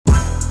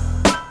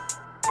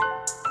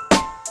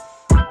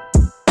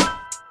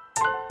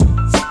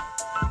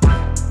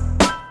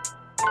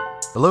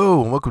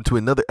Hello, and welcome to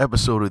another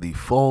episode of the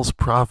False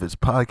Prophets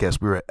Podcast.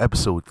 We're at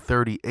episode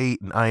 38,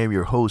 and I am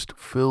your host,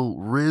 Phil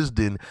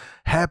Risden.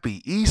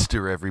 Happy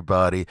Easter,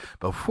 everybody.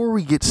 Before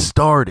we get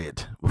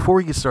started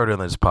on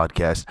this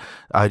podcast,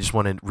 I just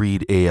want to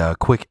read a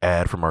quick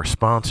ad from our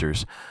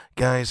sponsors.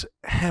 Guys,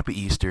 happy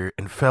Easter,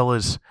 and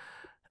fellas,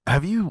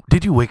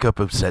 did you wake up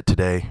upset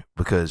today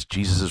because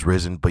Jesus is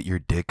risen, but your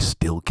dick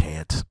still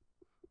can't?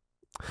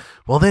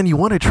 Well, then you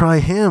want to try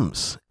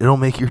hymns. It'll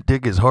make your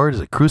dick as hard as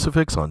a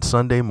crucifix on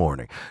Sunday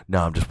morning.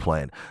 No, I'm just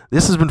playing.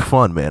 This has been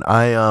fun, man.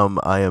 I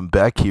am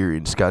back here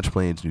in Scotch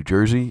Plains, New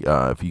Jersey.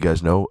 If you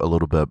guys know a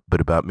little bit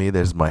about me,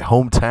 this is my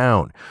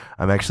hometown.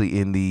 I'm actually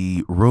in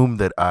the room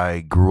that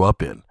I grew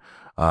up in.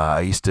 I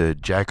used to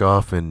jack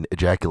off and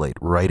ejaculate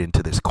right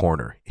into this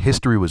corner.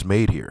 History was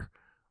made here.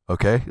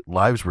 Okay,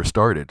 lives were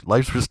started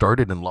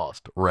and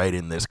lost right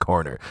in this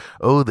corner.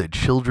 Oh, the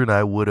children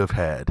I would have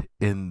had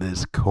in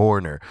this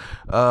corner.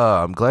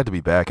 I'm glad to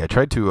be back. I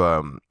tried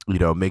to,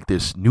 make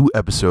this new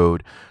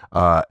episode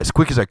as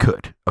quick as I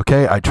could.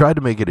 Okay, I tried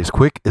to make it as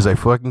quick as I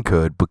fucking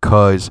could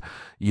because,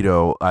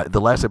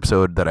 the last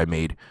episode that I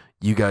made,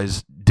 you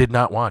guys did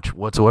not watch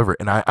whatsoever,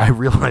 and I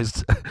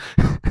realized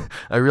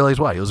I realized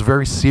why. It was a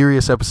very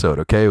serious episode.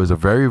 Okay, it was a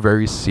very,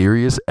 very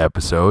serious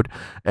episode,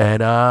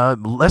 and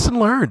lesson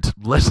learned.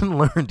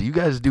 You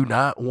guys do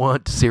not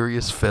want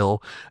serious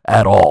Phil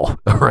at all.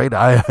 All right,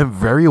 I am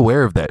very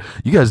aware of that.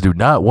 You guys do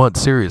not want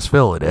serious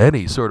Phil in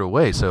any sort of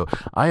way. So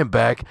I am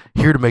back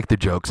here to make the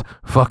jokes.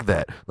 Fuck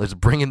that. Let's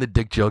bring in the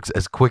dick jokes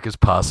as quick as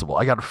possible.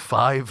 I got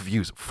 5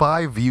 views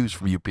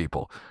from you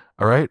people.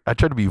 All right, I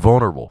tried to be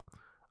vulnerable.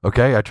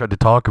 Okay, I tried to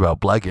talk about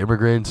black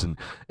immigrants and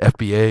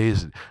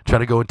FBAs and try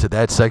to go into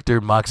that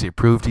sector. Moxie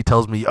approved. He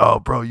tells me, oh,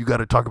 bro, you got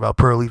to talk about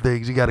pearly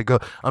things. You got to go.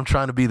 I'm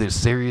trying to be this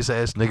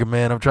serious-ass nigga,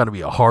 man. I'm trying to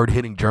be a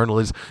hard-hitting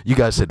journalist. You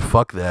guys said,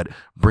 fuck that.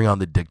 Bring on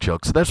the dick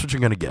jokes. So that's what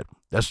you're going to get.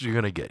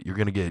 You're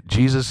going to get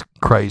Jesus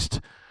Christ,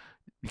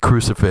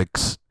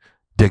 crucifix,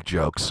 dick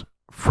jokes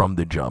from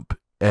the jump.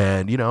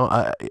 And,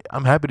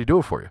 I'm happy to do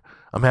it for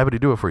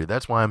you.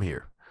 That's why I'm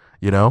here,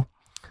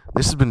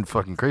 This has been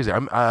fucking crazy.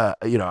 I'm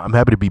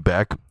happy to be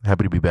back.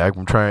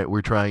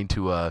 We're trying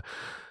to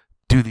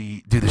do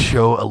the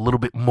show a little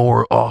bit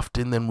more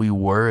often than we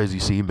were. As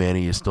you see,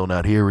 Manny is still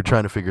not here. We're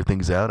trying to figure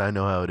things out. I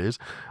know how it is.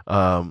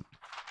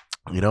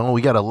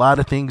 We got a lot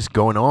of things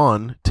going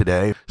on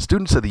today.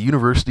 Students at the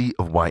University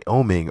of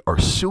Wyoming are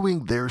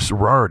suing their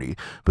sorority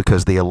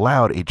because they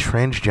allowed a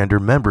transgender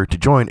member to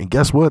join. And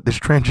guess what? This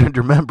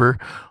transgender member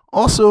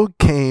also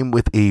came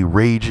with a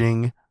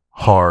raging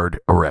hard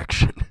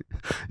erection.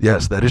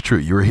 Yes, that is true.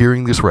 You were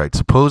hearing this right.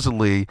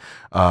 Supposedly,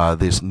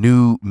 this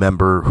new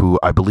member, who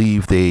I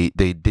believe they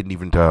didn't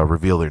even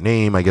reveal their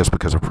name, I guess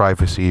because of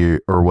privacy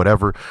or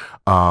whatever,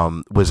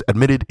 was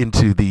admitted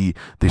into the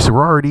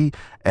sorority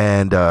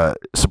and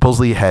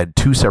supposedly had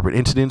 2 separate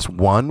incidents.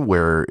 One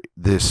where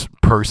this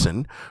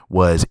person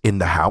was in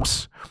the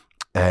house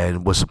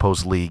and was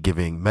supposedly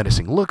giving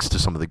menacing looks to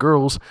some of the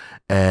girls,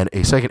 and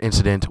a second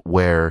incident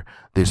where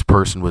this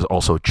person was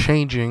also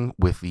changing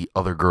with the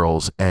other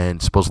girls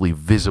and supposedly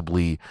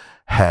visibly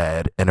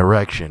had an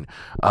erection.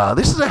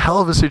 This is a hell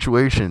of a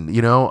situation,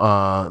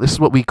 This is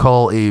what we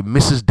call a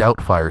Mrs.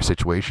 Doubtfire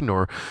situation,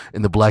 or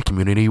in the black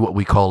community, what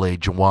we call a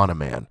Juwanna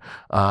Man.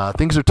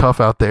 Things are tough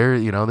out there,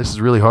 This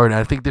is really hard, and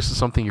I think this is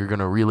something you're going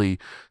to really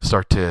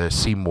start to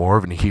see more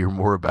of and hear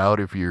more about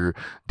if you're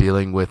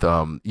dealing with,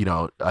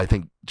 I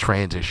think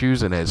trans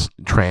issues, and as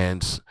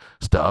trans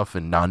stuff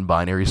and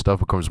non-binary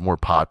stuff becomes more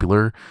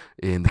popular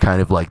in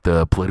kind of like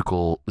the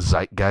political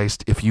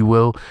zeitgeist, if you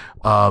will,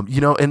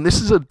 and this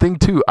is a thing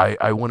too.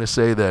 I want to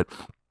say that,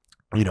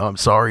 I'm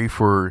sorry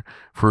for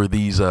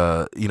these,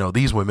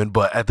 these women,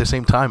 but at the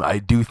same time, I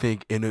do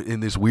think in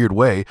this weird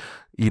way,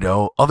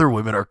 other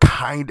women are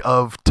kind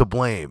of to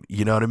blame.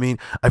 You know what I mean?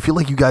 I feel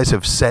like you guys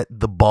have set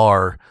the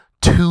bar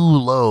too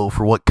low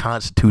for what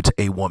constitutes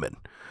a woman.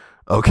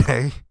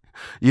 Okay.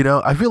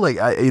 I feel like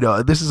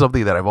this is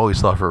something that I've always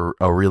thought for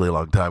a really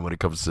long time when it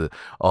comes to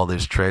all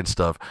this trans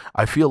stuff.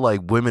 I feel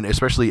like women,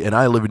 especially, and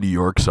I live in New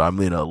York, so I'm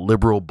in a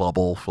liberal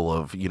bubble full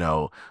of,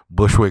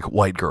 Bushwick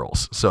white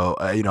girls. So,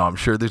 I'm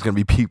sure there's going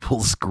to be people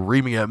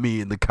screaming at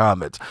me in the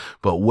comments.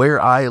 But where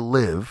I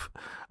live,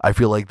 I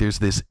feel like there's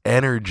this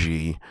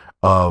energy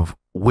of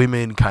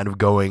women kind of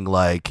going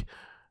like,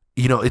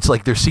 it's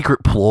like their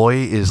secret ploy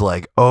is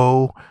like,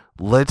 oh,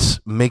 let's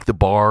make the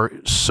bar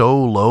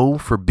so low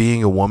for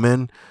being a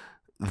woman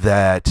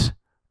that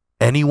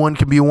anyone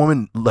can be a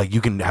woman. Like,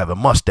 you can have a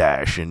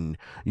mustache and,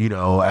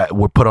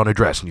 we're put on a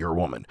dress and you're a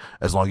woman.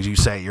 As long as you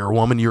say you're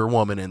a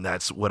woman, and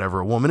that's whatever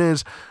a woman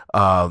is,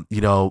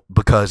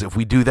 because if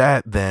we do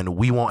that, then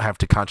we won't have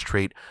to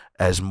concentrate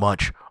as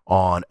much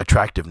on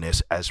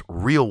attractiveness as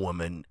real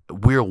women,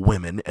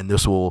 and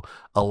this will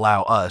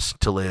allow us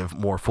to live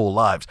more full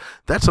lives.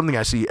 That's something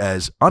I see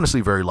as honestly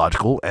very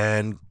logical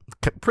and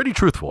pretty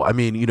truthful. I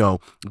mean, the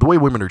way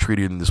women are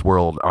treated in this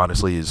world,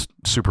 honestly, is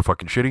super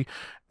fucking shitty.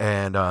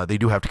 And they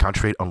do have to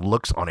concentrate on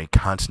looks on a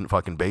constant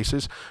fucking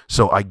basis.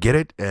 So I get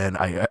it, and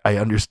I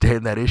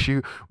understand that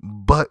issue.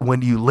 But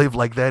when you live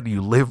like that,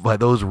 you live by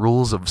those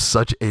rules of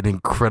such an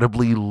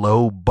incredibly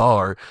low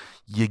bar,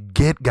 you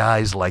get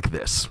guys like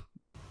this.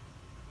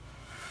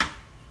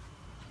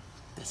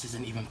 This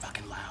isn't even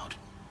fucking loud.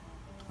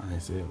 I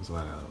didn't say it was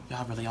loud.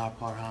 Y'all really are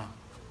poor, huh?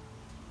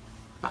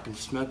 Fucking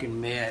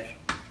smoking mid.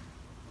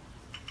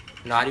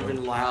 Not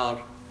even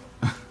loud.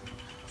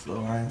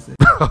 So I didn't say.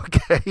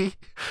 Okay,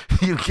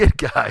 you get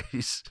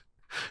guys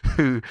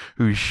who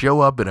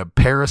show up in a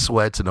pair of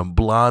sweats and a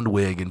blonde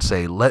wig and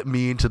say, "Let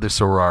me into the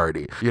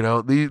sorority."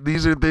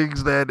 These are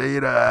things that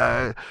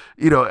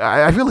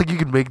I feel like you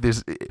can make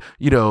this.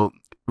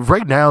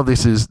 Right now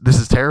this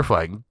is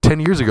terrifying. 10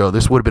 years ago,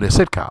 this would have been a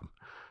sitcom.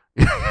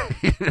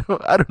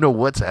 I don't know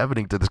what's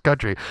happening to this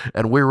country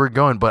and where we're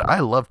going, but I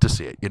love to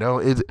see it.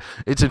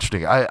 It's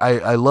interesting.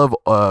 I love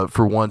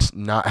for once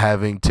not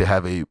having to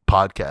have a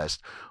podcast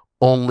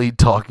only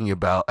talking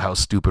about how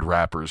stupid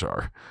rappers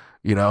are.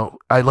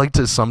 I like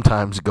to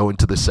sometimes go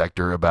into the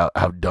sector about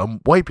how dumb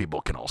white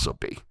people can also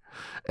be,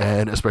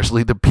 and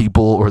especially the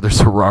people or the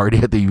sorority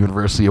at the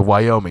University of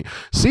Wyoming.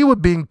 See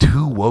what being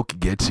too woke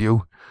gets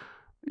you.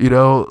 We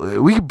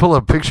can pull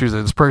up pictures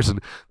of this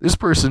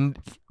person.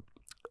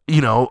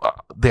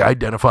 They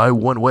identify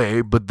one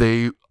way, but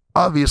they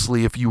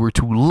obviously, if you were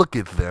to look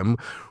at them,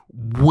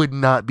 would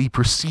not be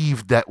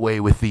perceived that way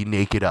with the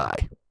naked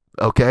eye.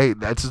 Okay,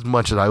 that's as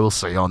much as I will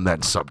say on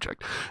that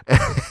subject.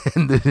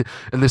 And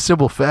the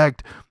simple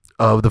fact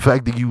of the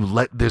fact that you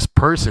let this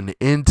person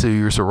into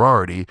your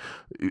sorority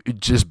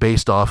just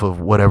based off of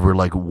whatever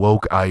like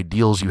woke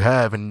ideals you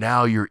have, and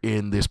now you're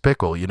in this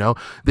pickle.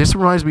 This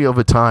reminds me of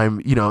a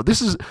time.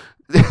 This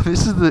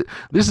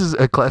is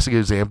a classic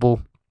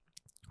example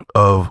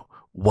of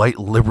white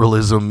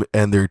liberalism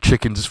and their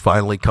chickens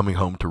finally coming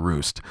home to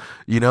roost.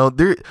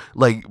 They're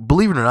like,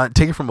 believe it or not,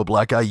 take it from a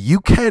black guy, you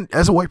can,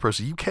 as a white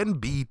person, you can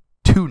be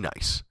too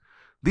nice.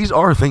 These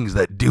are things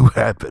that do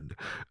happen,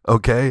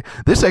 okay?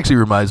 This actually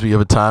reminds me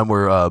of a time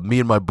where me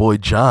and my boy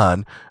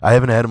John, I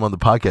haven't had him on the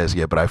podcast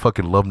yet, but I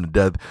fucking love him to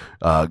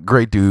death.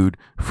 Great dude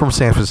from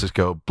San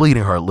Francisco,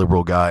 bleeding heart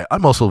liberal guy.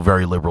 I'm also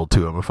very liberal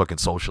too. I'm a fucking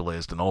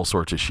socialist and all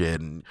sorts of shit,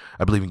 and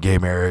I believe in gay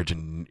marriage,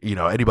 and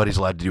anybody's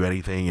allowed to do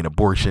anything, and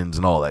abortions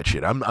and all that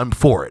shit. I'm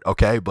for it,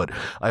 okay? But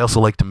I also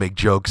like to make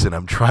jokes, and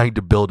I'm trying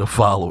to build a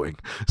following.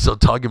 So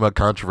talking about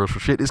controversial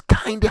shit is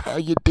kind of how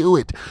you do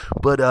it.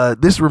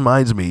 But this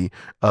reminds me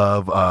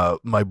of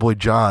my boy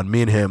John.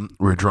 Me and him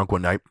were drunk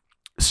one night,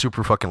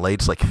 super fucking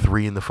late. It's like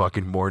 3 in the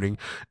fucking morning,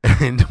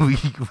 and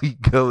we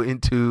go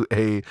into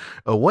a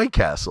White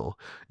Castle,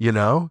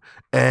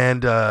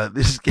 and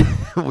this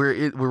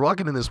we're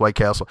walking in this White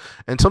Castle,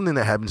 and something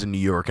that happens in New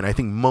York, and I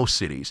think most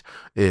cities,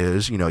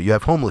 is you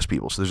have homeless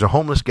people. So there's a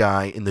homeless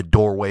guy in the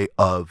doorway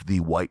of the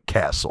White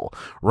Castle,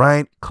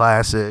 right?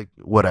 Classic,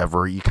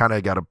 whatever. You kind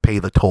of got to pay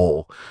the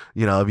toll,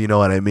 if you know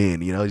what I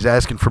mean. He's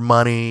asking for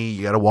money.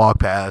 You got to walk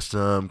past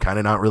him, kind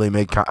of not really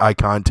make eye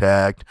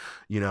contact.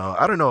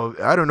 I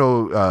don't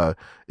know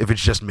if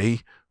it's just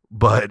me,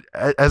 but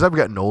as I've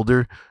gotten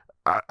older,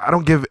 I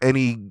don't give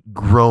any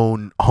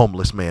grown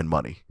homeless man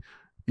money.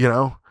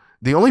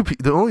 The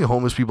only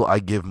homeless people I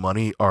give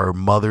money are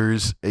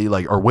mothers,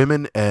 are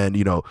women, and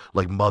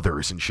like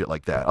mothers and shit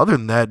like that. Other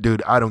than that,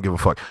 dude, I don't give a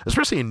fuck.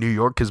 Especially in New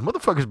York, because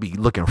motherfuckers be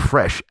looking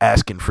fresh,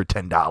 asking for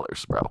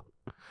 $10, bro.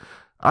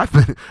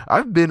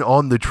 I've been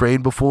on the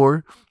train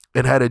before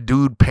and had a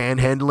dude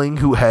panhandling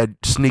who had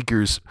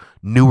sneakers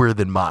newer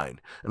than mine.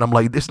 And I'm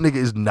like, this nigga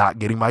is not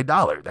getting my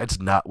dollar. That's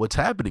not what's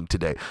happening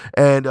today.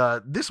 And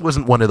this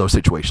wasn't one of those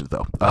situations,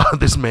 though.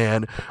 This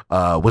man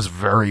was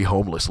very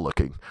homeless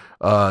looking.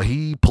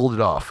 He pulled it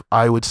off.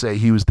 I would say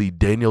he was the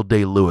Daniel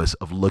Day-Lewis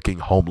of looking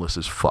homeless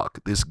as fuck.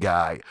 This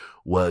guy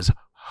was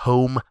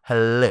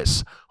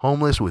homeless.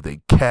 Homeless with a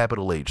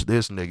capital H.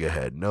 This nigga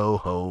had no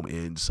home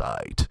in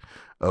sight.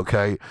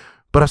 Okay?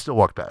 But I still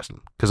walked past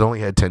him because I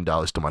only had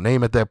 $10 to my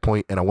name at that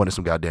point, and I wanted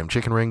some goddamn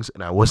chicken rings,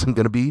 and I wasn't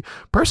going to be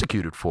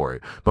persecuted for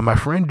it. But my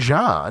friend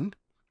John,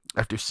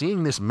 after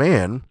seeing this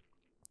man,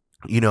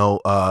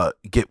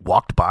 get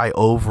walked by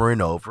over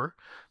and over,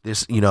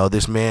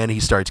 this man, he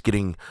starts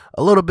getting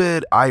a little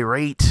bit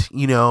irate,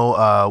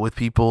 with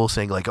people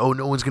saying like, oh,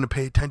 no one's going to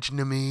pay attention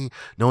to me.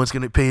 No one's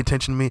going to pay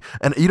attention to me.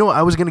 And,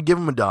 I was going to give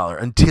him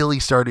 $1 until he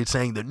started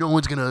saying that no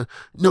one's going to,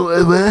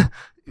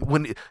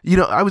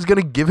 I was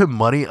going to give him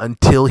money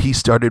until he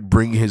started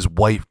bringing his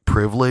white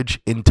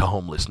privilege into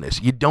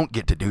homelessness. You don't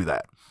get to do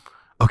that.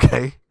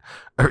 Okay?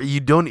 Or you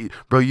don't,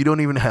 bro, you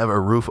don't even have a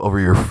roof over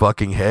your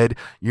fucking head.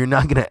 You're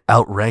not going to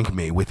outrank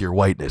me with your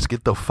whiteness.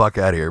 Get the fuck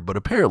out of here. But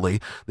apparently,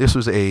 this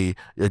was a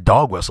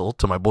dog whistle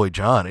to my boy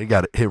John. It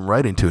got him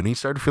right into it, and he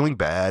started feeling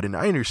bad, and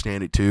I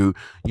understand it too.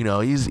 You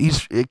know,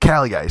 he's a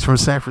Cali guy. He's from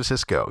San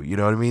Francisco. You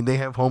know what I mean? They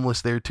have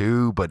homeless there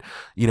too, but,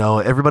 you know,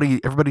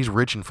 everybody's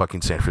rich in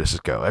fucking San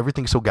Francisco.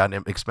 Everything's so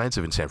goddamn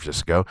expensive in San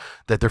Francisco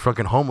that their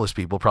fucking homeless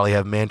people probably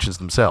have mansions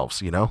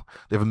themselves, you know?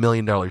 They have $1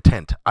 million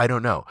tent. I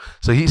don't know.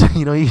 So he's,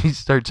 you know, he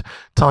starts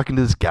talking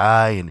to this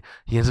guy, and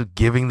he ends up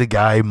giving the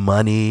guy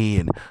money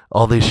and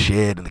all this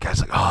shit, and the guy's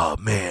like, oh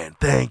man,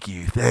 thank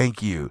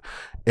you.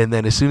 And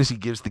then as soon as he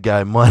gives the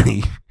guy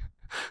money,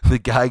 the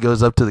guy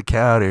goes up to the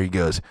counter, he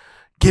goes,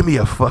 give me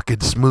a fucking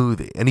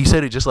smoothie. And he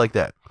said it just like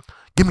that.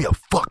 Give me a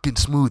fucking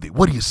smoothie.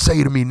 What do you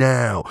say to me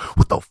now?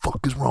 What the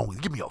fuck is wrong with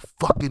you? Give me a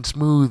fucking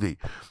smoothie.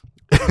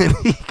 And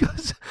he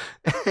goes,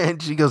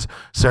 and she goes,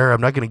 sir, I'm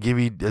not going to give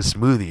you a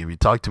smoothie if you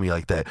talk to me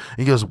like that. And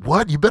he goes,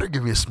 what? You better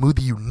give me a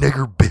smoothie, you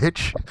nigger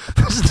bitch.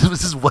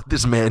 This is what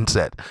this man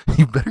said.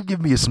 You better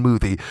give me a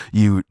smoothie,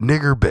 you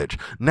nigger bitch.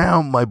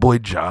 Now my boy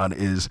John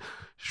is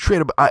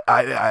straight up,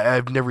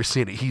 I've never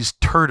seen it. He's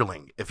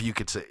turtling, if you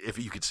could see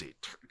it.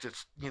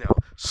 Just, you know,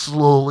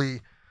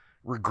 slowly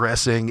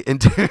regressing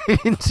into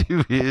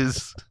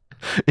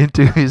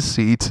his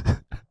seat.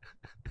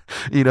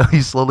 You know,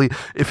 he slowly,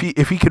 if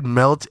he could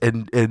melt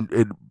and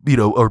you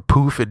know, or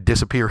poof and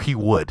disappear, he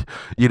would.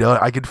 You know,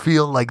 I could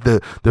feel like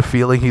the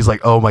feeling. He's like,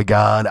 oh my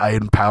God, I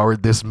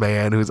empowered this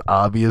man who's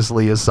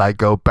obviously a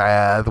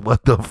psychopath.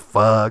 What the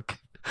fuck?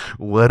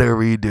 What are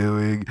we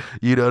doing?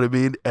 You know what I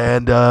mean?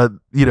 And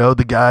you know,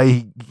 the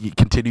guy, he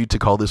continued to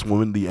call this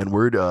woman the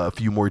N-word a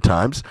few more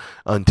times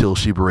until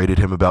she berated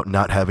him about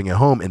not having a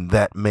home, and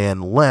that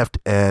man left.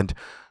 And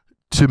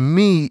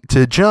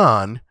to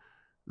John,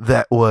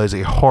 that was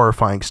a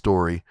horrifying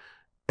story,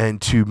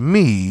 and to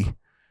me,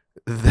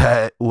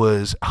 that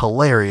was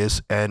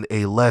hilarious and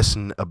a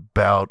lesson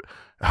about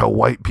how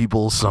white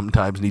people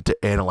sometimes need to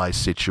analyze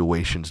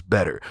situations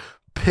better.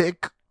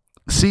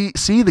 See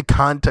the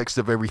context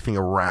of everything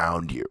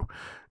around you,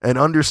 and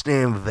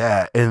understand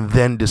that, and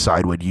then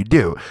decide what you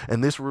do.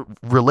 And this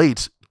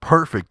relates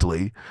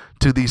perfectly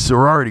to these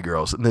sorority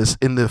girls, and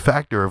in the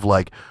factor of,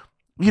 like,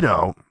 you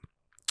know,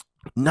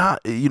 not,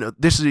 you know,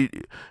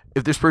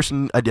 if this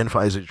person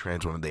identifies as a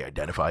trans woman, they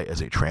identify as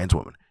a trans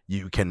woman.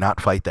 You cannot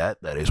fight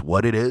that. That is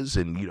what it is.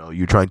 And, you know,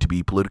 you're trying to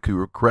be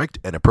politically correct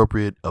and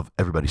appropriate of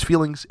everybody's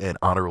feelings and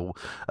honorable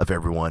of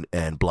everyone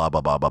and blah,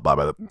 blah, blah, blah,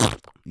 blah, blah.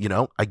 You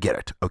know, I get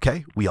it.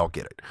 Okay. We all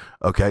get it.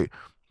 Okay.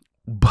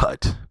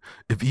 But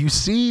if you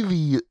see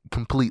the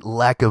complete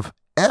lack of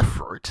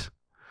effort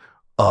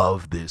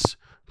of this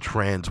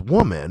trans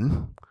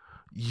woman,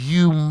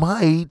 you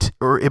might,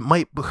 or it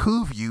might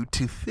behoove you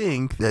to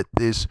think that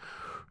this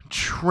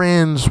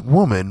trans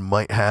woman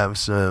might have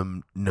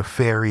some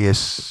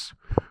nefarious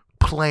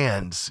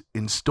plans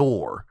in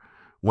store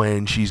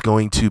when she's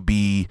going to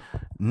be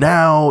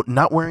now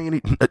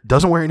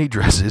doesn't wear any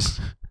dresses,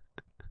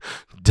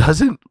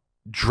 doesn't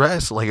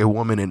dress like a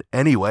woman in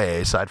any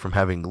way aside from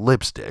having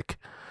lipstick,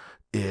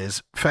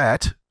 is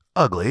fat,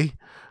 ugly,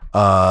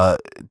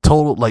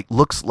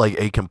 looks like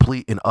a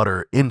complete and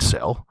utter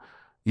incel.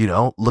 You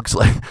know, looks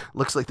like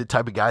the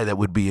type of guy that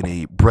would be in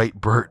a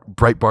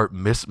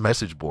Breitbart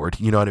message board.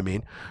 You know what I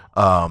mean?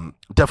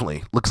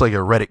 Definitely looks like a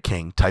Reddit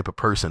king type of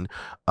person.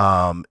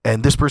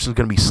 And this person's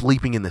going to be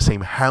sleeping in the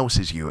same house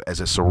as you as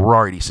a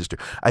sorority sister.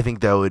 I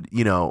think that would,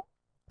 you know,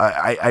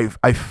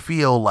 I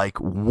feel like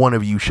one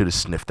of you should have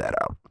sniffed that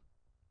out.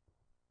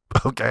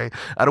 Okay,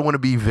 I don't want to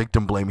be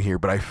victim blaming here,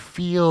 but I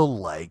feel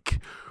like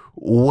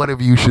one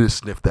of you should have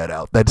sniffed that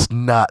out. That's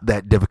not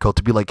that difficult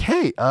to be like,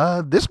 hey,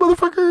 this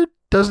motherfucker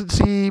doesn't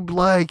seem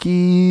like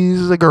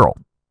he's a girl,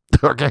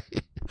 okay?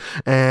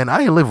 And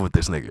I ain't living with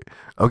this nigga,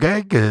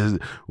 okay? Because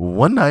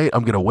one night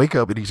I'm going to wake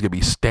up and he's going to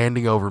be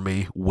standing over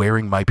me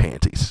wearing my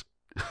panties.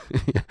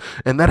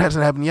 And that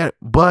hasn't happened yet,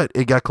 but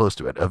it got close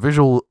to it. A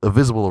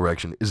visible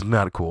erection is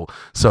not cool.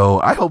 So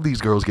I hope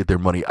these girls get their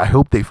money. I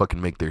hope they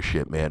fucking make their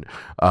shit, man.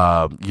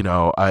 You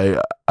know,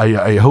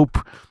 I hope,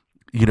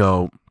 you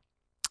know,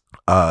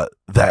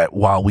 that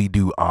while we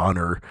do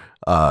honor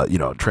you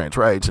know, trans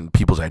rights and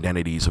people's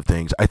identities of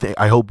things,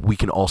 I hope we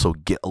can also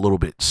get a little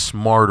bit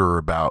smarter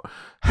about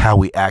how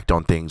we act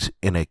on things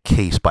in a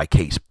case by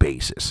case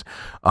basis.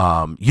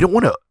 You don't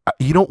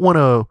want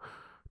to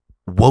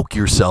woke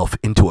yourself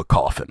into a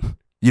coffin.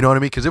 You know what I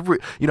mean? Because if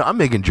you know, I'm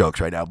making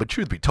jokes right now, but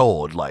truth be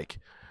told, like,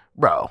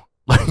 bro,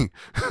 that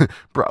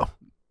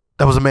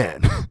was a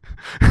man,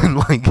 and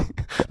like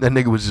that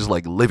nigga was just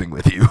like living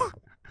with you.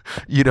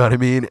 You know what I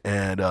mean?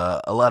 And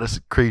a lot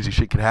of crazy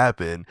shit can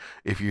happen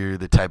if you're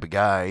the type of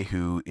guy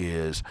who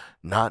is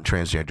not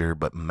transgender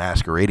but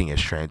masquerading as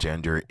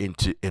transgender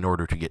in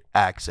order to get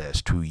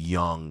access to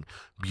young,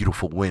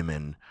 beautiful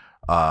women,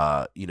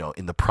 you know,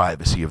 in the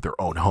privacy of their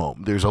own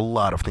home. There's a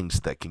lot of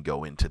things that can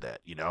go into that,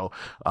 you know.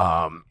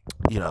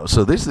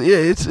 So this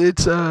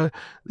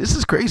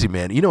is crazy,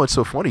 man. You know what's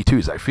so funny too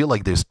is I feel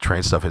like this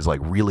trans stuff has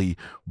like really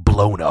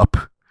blown up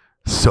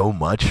so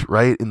much,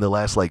 right? In the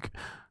last like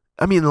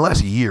I mean, in the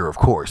last year, of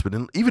course, but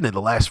even in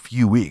the last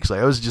few weeks,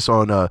 like I was just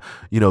on,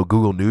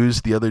 Google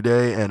News the other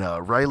day, and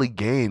Riley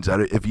Gaines.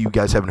 If you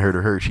guys haven't heard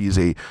of her, she's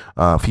a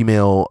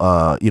female,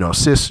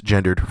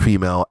 cisgendered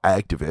female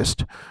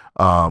activist,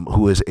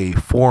 who is a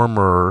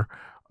former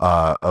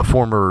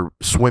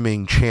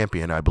swimming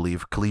champion, I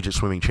believe, collegiate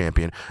swimming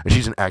champion, and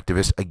she's an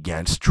activist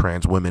against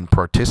trans women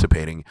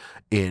participating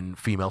in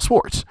female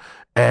sports.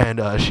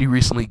 And she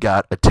recently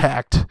got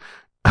attacked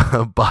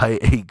by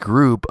a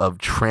group of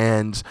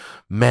trans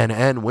men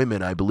and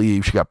women, I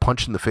believe. She got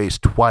punched in the face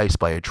twice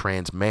by a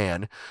trans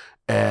man,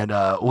 and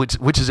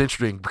which is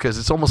interesting because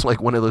it's almost like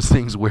one of those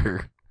things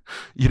where,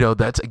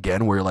 that's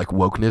again where like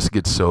wokeness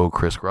gets so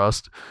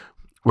crisscrossed,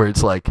 where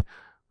it's like,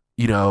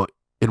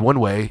 in one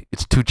way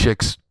it's two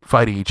chicks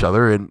fighting each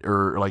other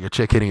or like a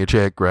chick hitting a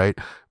chick, right?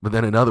 But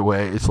then another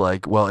way it's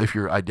like, well, if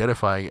you're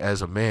identifying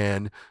as a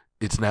man,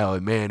 it's now a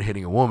man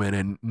hitting a woman,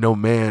 and no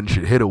man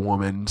should hit a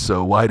woman,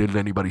 so why didn't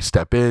anybody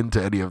step into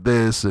any of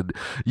this? And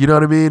you know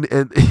what I mean?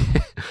 And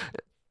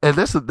and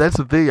that's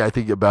the thing I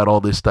think about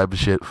all this type of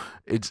shit.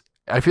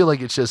 I feel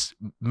like it's just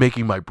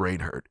making my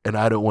brain hurt, and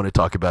I don't want to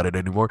talk about it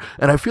anymore.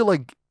 And I feel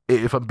like,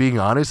 if I'm being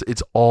honest,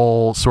 it's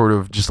all sort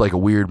of just like a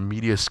weird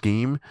media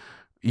scheme,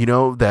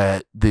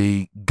 that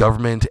the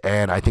government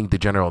and I think the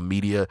general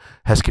media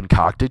has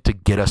concocted to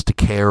get us to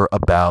care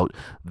about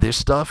this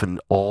stuff and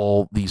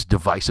all these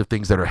divisive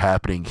things that are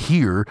happening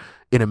here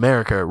in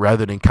America,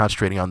 rather than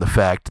concentrating on the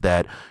fact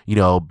that,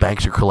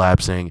 banks are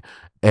collapsing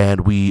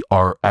and we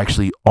are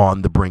actually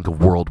on the brink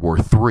of World War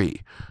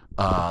III.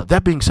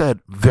 That being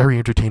said, very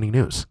entertaining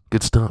news.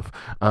 Good stuff.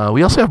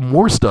 We also have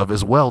more stuff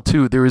as well,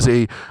 too. There is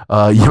a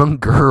young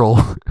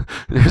girl.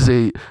 There's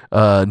a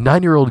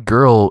 9-year-old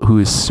girl who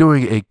is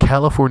suing a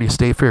California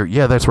state fair.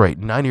 Yeah, that's right.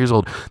 9 years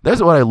old.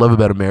 That's what I love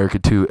about America,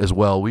 too, as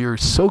well. We are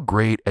so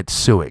great at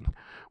suing.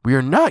 We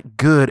are not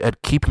good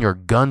at keeping our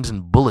guns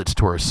and bullets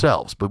to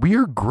ourselves, but we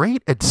are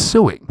great at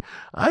suing.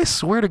 I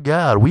swear to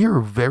God, we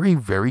are very,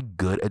 very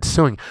good at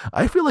suing.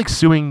 I feel like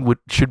suing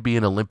should be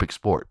an Olympic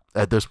sport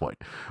at this point,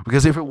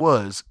 because if it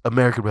was,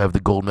 America would have the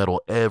gold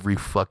medal every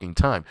fucking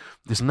time.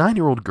 This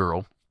 9-year-old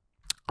girl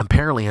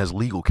apparently has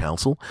legal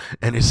counsel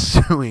and is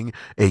suing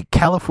a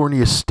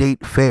California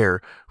state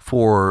fair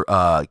for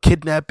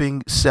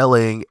kidnapping,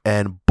 selling,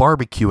 and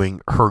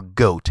barbecuing her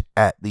goat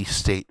at the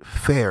state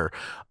fair.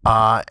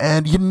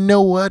 And you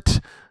know what?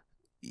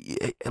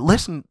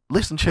 Listen,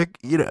 chick,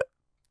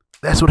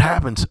 that's what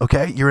happens,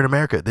 okay? You're in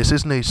America. This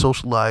isn't a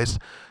socialized,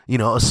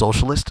 a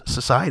socialist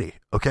society,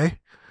 okay?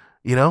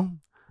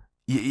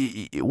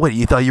 What,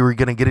 you thought you were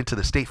going to get into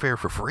the state fair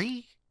for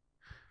free?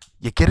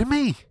 You kidding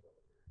me?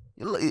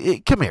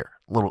 Come here,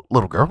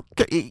 little girl.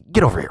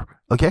 Get over here,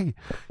 okay?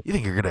 You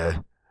think you're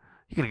gonna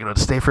go to the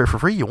state fair for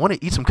free? You want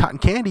to eat some cotton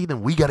candy?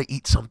 Then we got to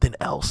eat something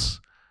else,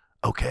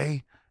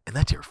 okay? And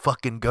that's your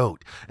fucking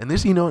goat. And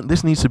this,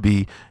 this needs to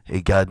be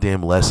a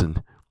goddamn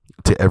lesson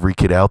to every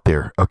kid out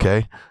there,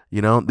 okay?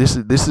 This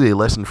is a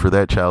lesson for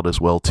that child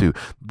as well, too.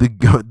 The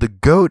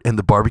goat and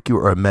the barbecue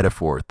are a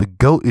metaphor. The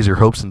goat is your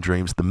hopes and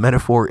dreams. The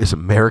metaphor is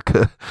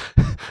America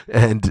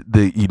and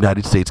the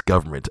United States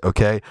government,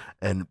 okay?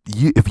 And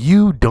if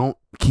you don't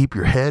keep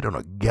your head on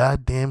a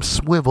goddamn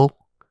swivel,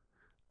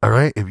 all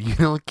right? If you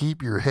don't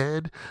keep your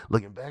head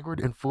looking backward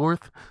and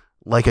forth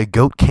like a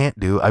goat can't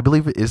do, I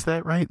believe, is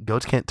that right?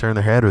 Goats can't turn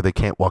their head or they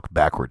can't walk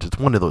backwards. It's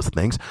one of those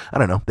things. I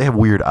don't know. They have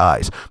weird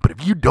eyes. But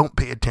if you don't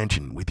pay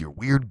attention with your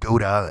weird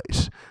goat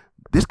eyes,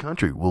 this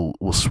country will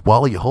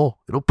swallow you whole.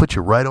 It'll put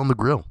you right on the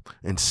grill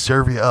and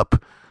serve you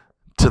up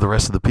to the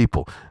rest of the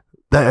people.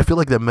 I feel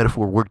like that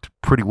metaphor worked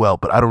pretty well,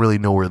 but I don't really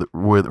know where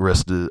the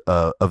rest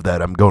of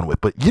that I'm going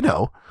with. But,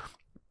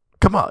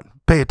 come on,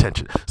 pay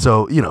attention.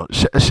 So,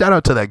 shout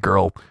out to that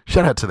girl.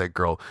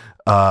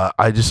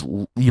 I just,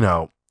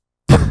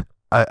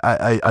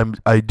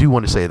 I do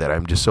want to say that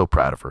I'm just so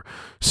proud of her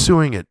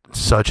suing at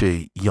such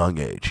a young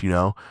age.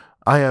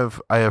 I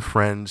have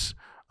friends,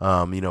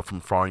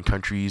 from foreign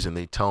countries, and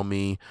they tell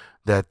me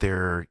that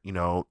their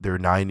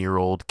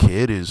 9-year-old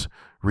kid is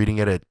reading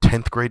at a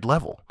 10th grade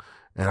level,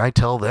 and I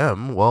tell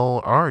them,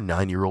 well, our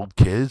 9-year-old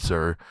kids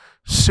are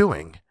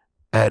suing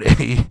at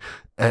a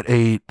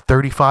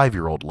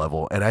 35-year-old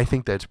level, and I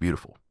think that's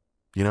beautiful.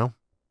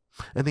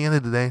 At the end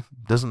of the day,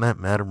 doesn't that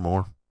matter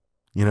more?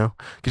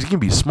 Because you can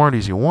be as smart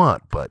as you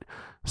want, but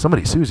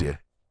somebody sues you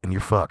and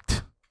you're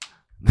fucked.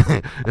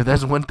 If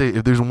there's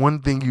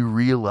one thing you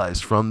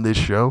realize from this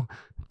show,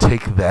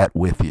 take that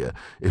with you.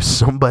 If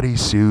somebody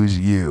sues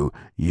you,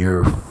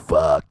 you're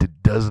fucked.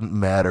 It doesn't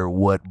matter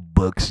what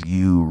books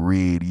you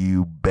read,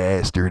 you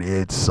bastard.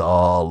 It's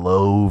all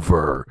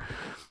over.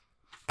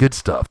 Good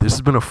stuff. This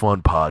has been a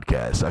fun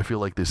podcast. I feel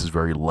like this is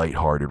very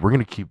lighthearted. We're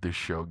going to keep this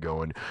show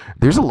going.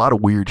 There's a lot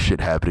of weird shit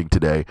happening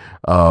today.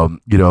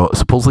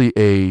 Supposedly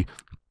a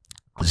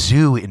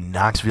zoo in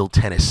Knoxville,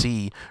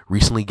 Tennessee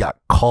recently got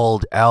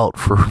called out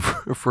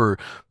for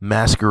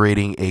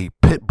masquerading a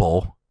pit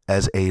bull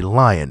as a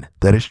lion.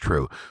 That is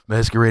true.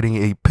 Masquerading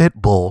a pit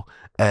bull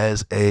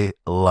as a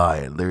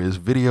lion. There is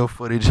video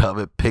footage of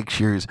it,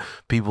 pictures.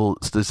 People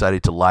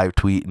decided to live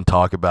tweet and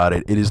talk about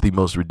it. It is the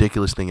most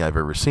ridiculous thing I've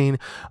ever seen,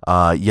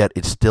 yet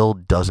it still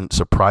doesn't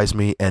surprise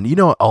me. And,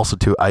 also,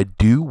 too, I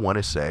do want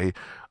to say,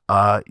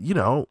 at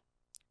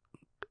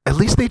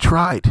least they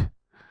tried.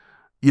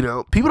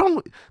 People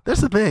don't,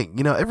 that's the thing,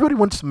 everybody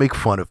wants to make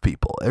fun of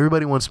people.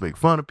 Everybody wants to make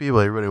fun of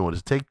people. Everybody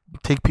wants to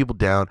take people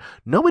down.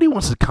 Nobody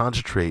wants to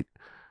concentrate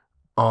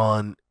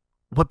on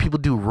what people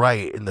do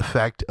right and the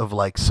fact of,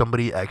 like,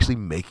 somebody actually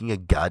making a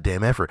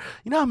goddamn effort.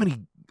 You know how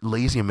many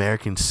lazy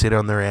Americans sit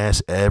on their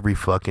ass every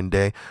fucking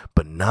day,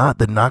 but not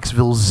the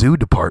Knoxville Zoo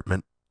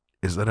Department.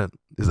 Is that a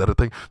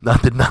thing?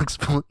 Not the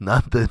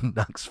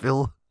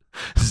Knoxville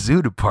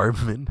Zoo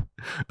Department.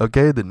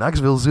 Okay, the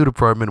Knoxville Zoo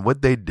Department,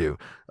 what they do?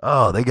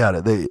 Oh, they got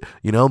it. They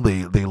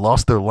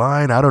lost their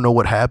line. I don't know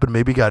what happened.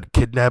 Maybe got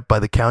kidnapped by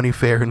the county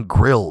fair and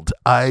grilled.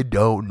 I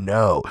don't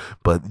know.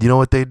 But you know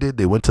what they did?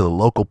 They went to the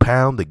local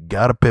pound. They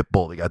got a pit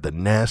bull. They got the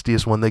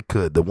nastiest one they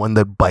could. The one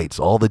that bites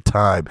all the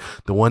time.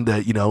 The one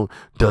that,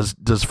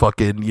 does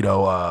fucking,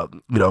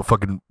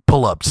 fucking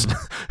pull-ups.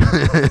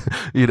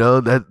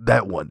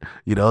 that one.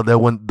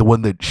 The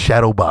one that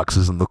shadow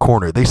boxes in the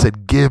corner. They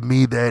said, give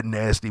me that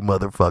nasty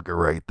motherfucker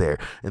right there.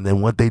 And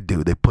then what they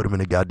do, they put him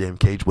in a goddamn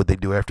cage. What they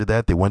do after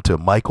that, they went to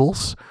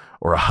Michael's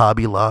or a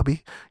Hobby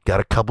Lobby, got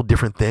a couple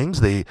different things.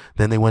 Then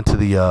they went to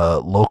the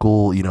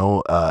local,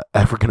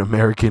 African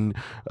American,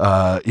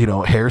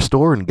 hair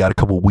store and got a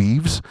couple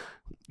weaves.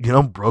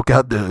 Broke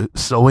out the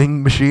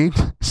sewing machine,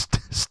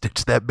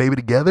 stitched that baby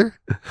together,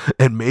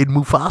 and made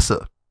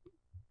Mufasa.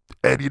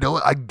 And you know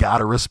what? I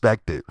gotta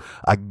respect it.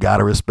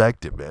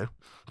 Man.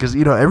 Because,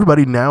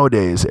 everybody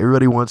nowadays,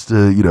 everybody wants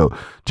to,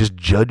 just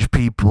judge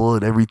people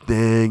and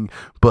everything.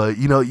 But,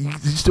 you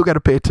still got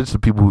to pay attention to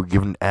people who are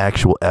giving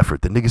actual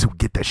effort. The niggas who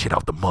get that shit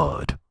out the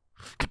mud.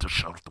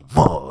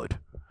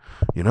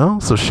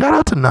 So shout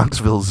out to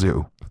Knoxville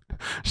Zoo.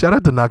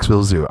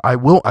 I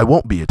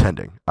won't be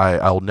attending.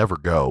 I'll never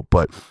go.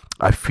 But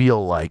I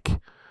feel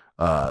like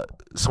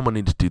someone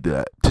needs to do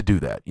that,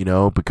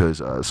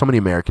 because so many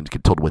Americans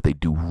get told what they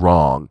do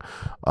wrong,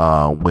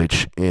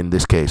 which in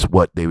this case,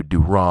 what they would do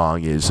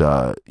wrong is,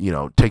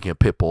 taking a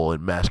pit bull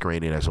and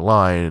masquerading as a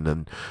lion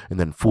and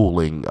then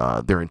fooling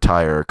their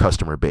entire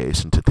customer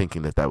base into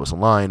thinking that was a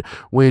lion,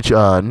 which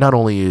not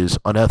only is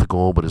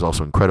unethical, but is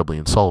also incredibly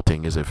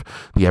insulting, as if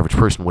the average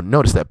person wouldn't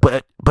notice that.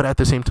 But at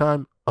the same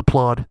time,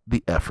 applaud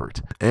the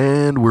effort.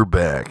 And we're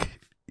back.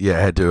 Yeah,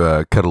 I had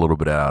to cut a little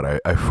bit out.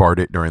 I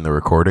farted during the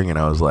recording, and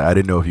I was like, I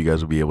didn't know if you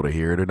guys would be able to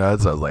hear it or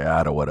not, so I was like,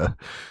 I don't want to.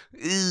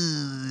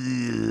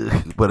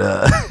 But,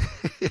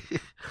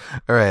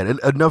 all right,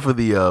 enough of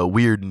the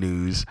weird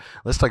news.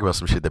 Let's talk about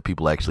some shit that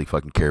people actually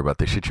fucking care about,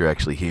 the shit you're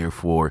actually here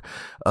for.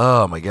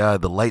 Oh, my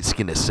God, the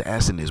light-skinned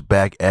assassin is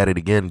back at it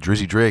again.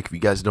 Drizzy Drake, if you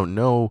guys don't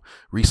know,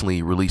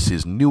 recently released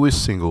his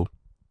newest single,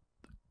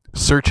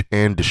 Search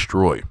and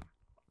Destroy.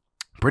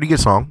 Pretty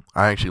good song.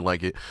 I actually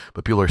like it.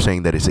 But people are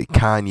saying that it's a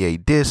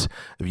Kanye diss.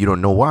 If you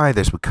don't know why,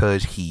 that's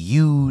because he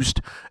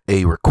used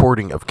a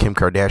recording of Kim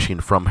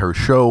Kardashian from her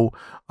show,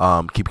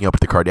 Keeping Up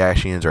with the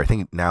Kardashians, or I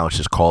think now it's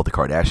just called The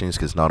Kardashians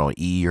because it's not on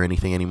E or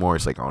anything anymore.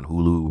 It's like on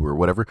Hulu or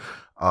whatever,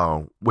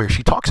 where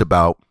she talks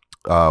about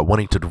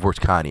wanting to divorce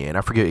Kanye. And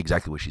I forget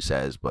exactly what she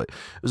says, but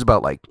it was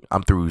about, like,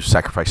 I'm through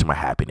sacrificing my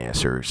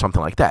happiness or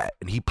something like that.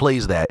 And he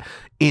plays that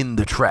in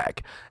the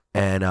track.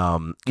 And,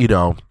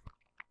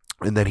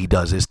 and then he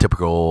does his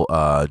typical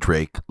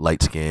Drake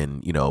light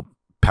skin,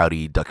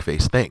 pouty duck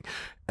face thing,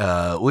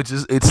 which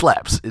is, it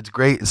slaps. It's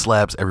great. It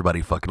slaps.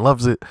 Everybody fucking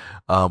loves it.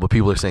 But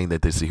people are saying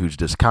that this is a huge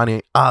diss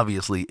Kanye.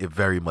 Obviously, it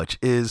very much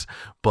is.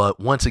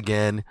 But once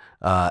again,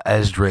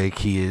 as Drake,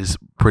 he is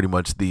pretty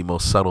much the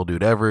most subtle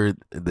dude ever.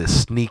 The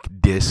sneak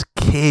diss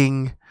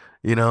king,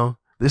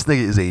 This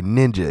nigga is a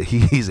ninja.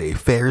 He's a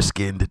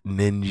fair-skinned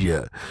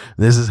ninja.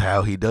 This is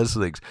how he does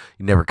things.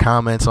 He never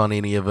comments on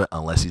any of it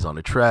unless he's on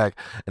the track.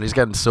 And it's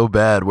gotten so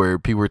bad where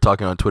people were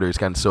talking on Twitter, it's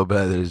gotten so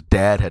bad that his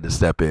dad had to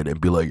step in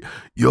and be like,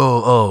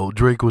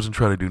 Drake wasn't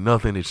trying to do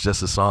nothing. It's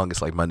just a song.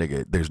 It's like, my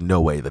nigga, there's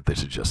no way that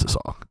this is just a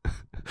song.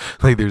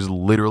 Like, there's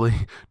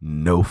literally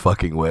no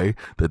fucking way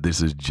that this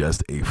is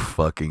just a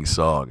fucking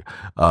song.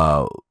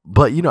 But,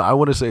 I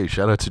want to say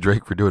shout out to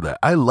Drake for doing that.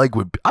 I like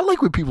when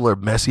people are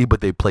messy,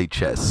 but they play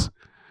chess.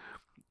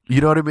 You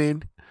know what I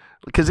mean?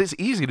 Because it's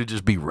easy to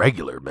just be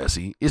regular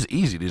messy. It's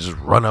easy to just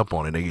run up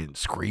on a nigga and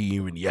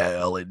scream and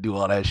yell and do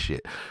all that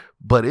shit.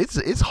 But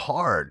it's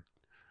hard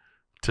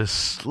to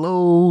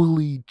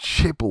slowly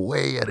chip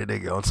away at a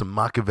nigga on some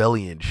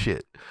Machiavellian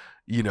shit,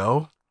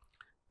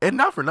 And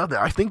not for nothing,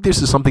 I think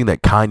this is something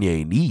that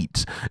Kanye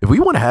needs. If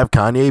we want to have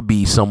Kanye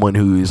be someone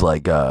who is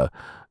like, at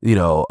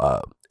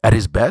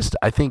his best,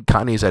 I think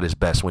Kanye's at his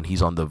best when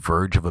he's on the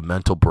verge of a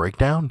mental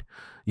breakdown.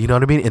 You know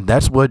what I mean? And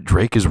that's what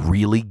Drake is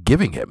really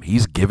giving him.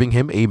 He's giving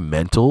him a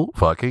mental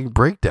fucking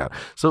breakdown.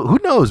 So who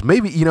knows?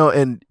 Maybe,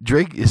 and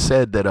Drake has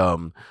said that,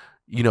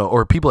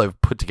 or people have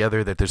put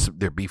together that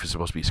their beef is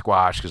supposed to be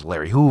squashed because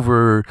Larry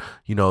Hoover,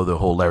 the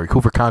whole Larry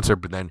Hoover concert.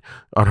 But then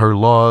on her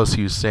loss,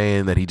 he was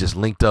saying that he just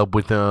linked up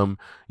with them,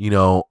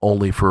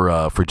 only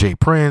for Jay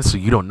Prince. So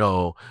you don't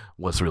know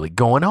what's really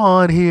going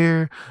on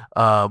here.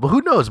 But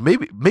who knows?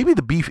 Maybe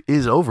the beef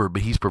is over,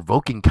 but he's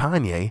provoking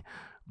Kanye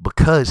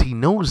because he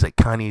knows that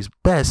Kanye's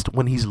best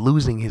when he's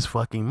losing his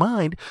fucking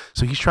mind.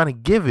 So he's trying to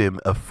give him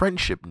a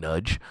friendship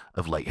nudge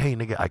of like, hey,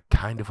 nigga, I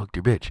kind of fucked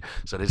your bitch.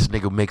 So this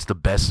nigga makes the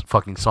best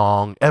fucking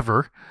song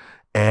ever.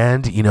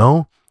 And,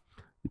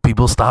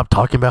 people stop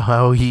talking about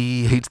how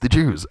he hates the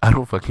Jews. I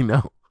don't fucking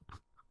know.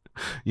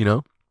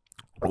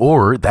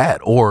 Or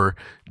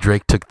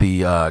Drake took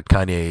the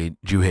Kanye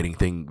Jew hating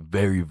thing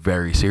very,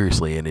 very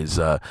seriously and is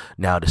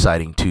now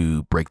deciding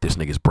to break this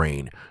nigga's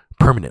brain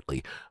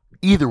permanently.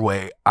 Either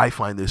way, I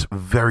find this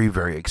very,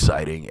 very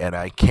exciting, and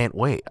I can't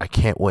wait. I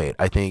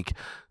think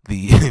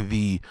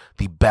the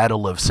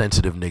battle of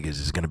sensitive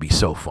niggas is gonna be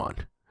so fun.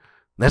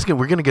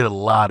 We're gonna get a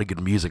lot of good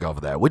music off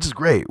of that, which is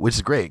great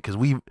because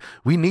we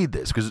need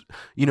this because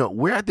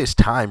we're at this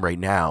time right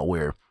now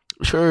where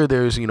sure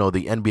there's the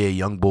NBA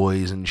young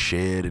boys and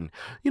shit, and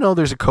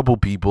there's a couple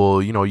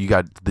people, you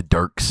got the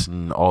Dirks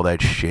and all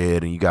that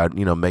shit, and you got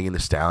Megan Thee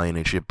Stallion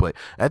and shit, but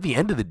at the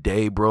end of the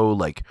day, bro,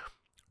 like,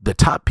 the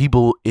top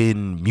people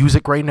in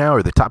music right now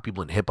are the top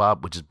people in hip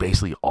hop, which is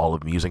basically all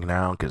of music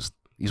now, because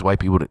these white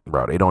people,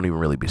 bro, they don't even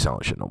really be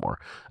selling shit no more,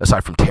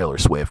 aside from Taylor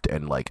Swift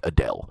and like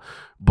Adele.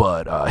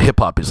 But hip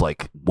hop is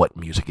like what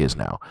music is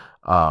now.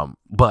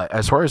 But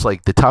as far as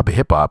like the top of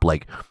hip hop,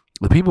 like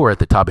the people who are at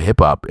the top of hip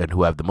hop and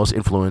who have the most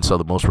influence or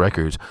the most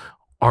records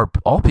are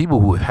all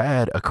people who have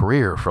had a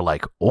career for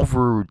like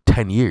over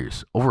 10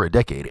 years, over a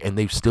decade, and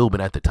they've still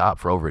been at the top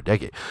for over a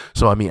decade.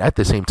 So I mean, at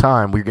the same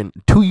time, we're getting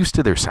too used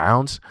to their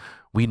sounds.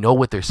 We know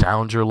what their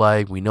sounds are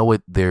like. We know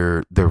what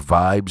their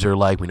vibes are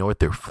like. We know what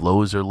their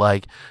flows are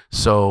like.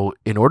 So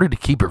in order to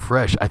keep it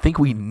fresh, I think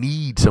we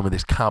need some of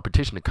this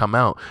competition to come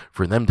out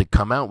for them to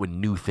come out with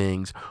new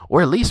things,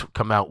 or at least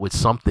come out with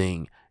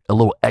something a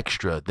little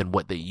extra than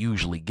what they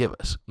usually give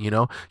us,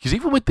 Because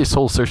even with this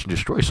whole Search and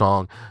Destroy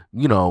song,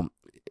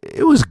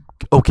 it was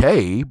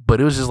okay, but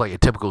it was just like a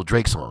typical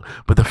Drake song.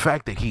 But the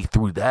fact that he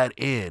threw that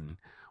in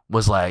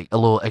was like a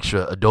little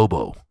extra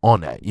adobo on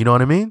that, you know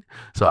what I mean?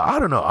 So I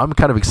don't know. I'm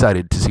kind of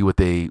excited to see what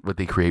they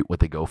create, what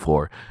they go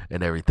for,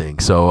 and everything.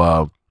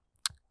 So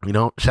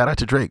shout out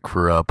to Drake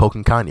for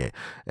poking Kanye,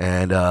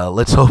 and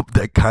let's hope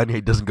that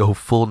Kanye doesn't go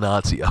full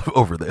Nazi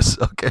over this.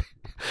 Okay,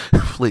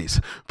 please,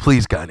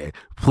 Kanye,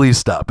 please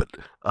stop it.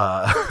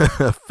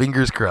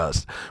 Fingers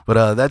crossed.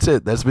 But that's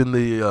it. That's been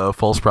the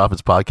False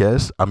Prophets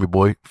podcast. I'm your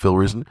boy Phil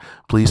Risen.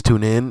 Please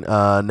tune in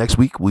next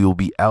week. We will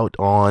be out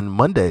on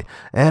Monday,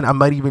 and I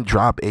might even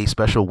drop a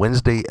special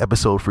Wednesday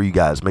episode for you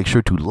guys. Make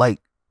sure to like,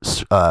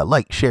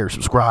 share,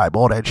 subscribe,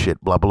 all that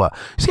shit, blah blah.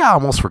 See, I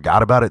almost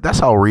forgot about it. That's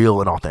how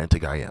real and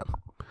authentic I am.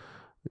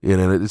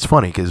 It's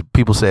funny because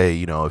people say,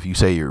 if you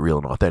say you're real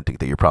and authentic,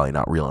 that you're probably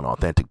not real and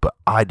authentic. But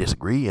I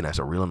disagree. And as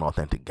a real and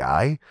authentic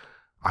guy,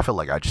 I feel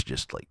like I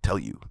just like tell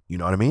you, you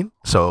know what I mean?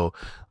 So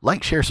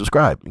like, share,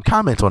 subscribe, and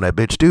comment on that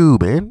bitch too,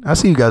 man. I'll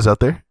see you guys out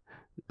there.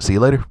 See you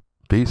later.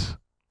 Peace.